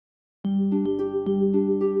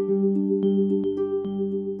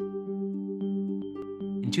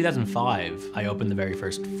2005, I opened the very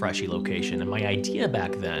first Freshii location, and my idea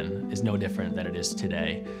back then is no different than it is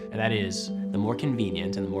today. And that is, the more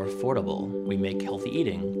convenient and the more affordable we make healthy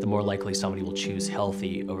eating, the more likely somebody will choose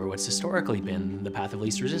healthy over what's historically been the path of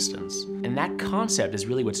least resistance. And that concept is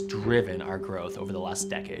really what's driven our growth over the last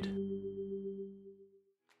decade.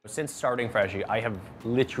 Since starting Freshii, I have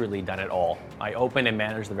literally done it all. I opened and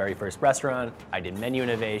managed the very first restaurant. I did menu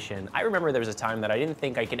innovation. I remember there was a time that I didn't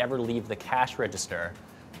think I could ever leave the cash register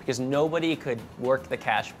because nobody could work the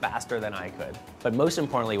cash faster than I could. But most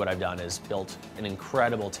importantly, what I've done is built an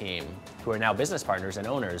incredible team who are now business partners and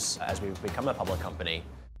owners as we've become a public company.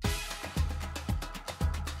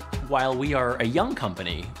 While we are a young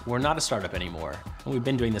company, we're not a startup anymore. And we've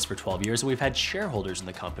been doing this for 12 years, and we've had shareholders in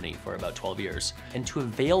the company for about 12 years. And to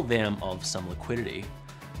avail them of some liquidity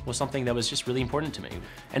was something that was just really important to me.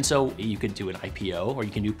 And so you could do an IPO, or you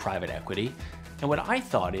can do private equity. And what I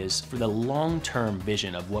thought is, for the long-term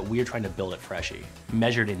vision of what we're trying to build at Freshii,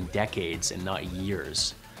 measured in decades and not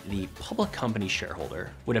years, the public company shareholder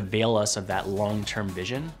would avail us of that long-term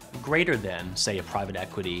vision greater than, say, a private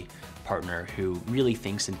equity partner who really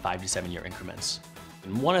thinks in 5 to 7 year increments.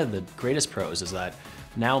 And one of the greatest pros is that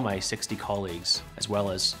now my 60 colleagues, as well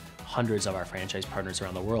as hundreds of our franchise partners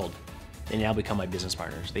around the world, they now become my business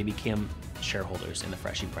partners. They became shareholders in the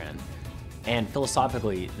Freshii brand. And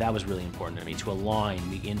philosophically, that was really important to me, to align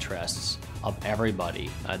the interests of everybody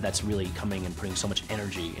that's really coming and putting so much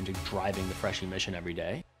energy into driving the Freshii mission every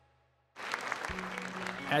day.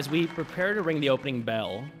 As we prepare to ring the opening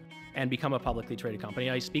bell and become a publicly traded company,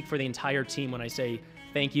 I speak for the entire team when I say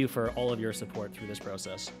thank you for all of your support through this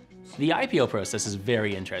process. The IPO process is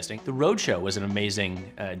very interesting. The roadshow was an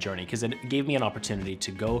amazing journey because it gave me an opportunity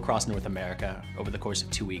to go across North America over the course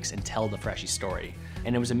of 2 weeks and tell the Freshii story.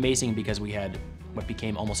 And it was amazing because we had what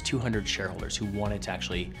became almost 200 shareholders who wanted to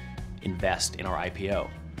actually invest in our IPO.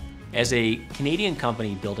 As a Canadian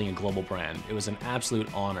company building a global brand, it was an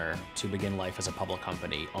absolute honor to begin life as a public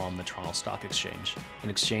company on the Toronto Stock Exchange, an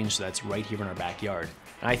exchange that's right here in our backyard.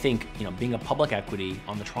 And I think, being a public equity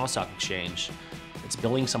on the Toronto Stock Exchange, that's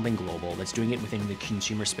building something global, that's doing it within the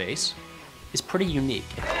consumer space, is pretty unique.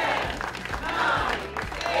 10, 9,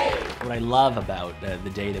 8. What I love about the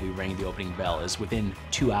day that we rang the opening bell is within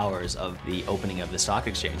 2 hours of the opening of the stock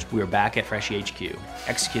exchange, we were back at Freshii HQ,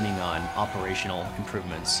 executing on operational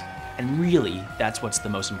improvements. And really, that's what's the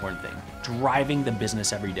most important thing. Driving the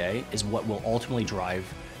business every day is what will ultimately drive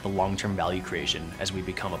the long-term value creation as we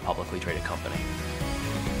become a publicly traded company.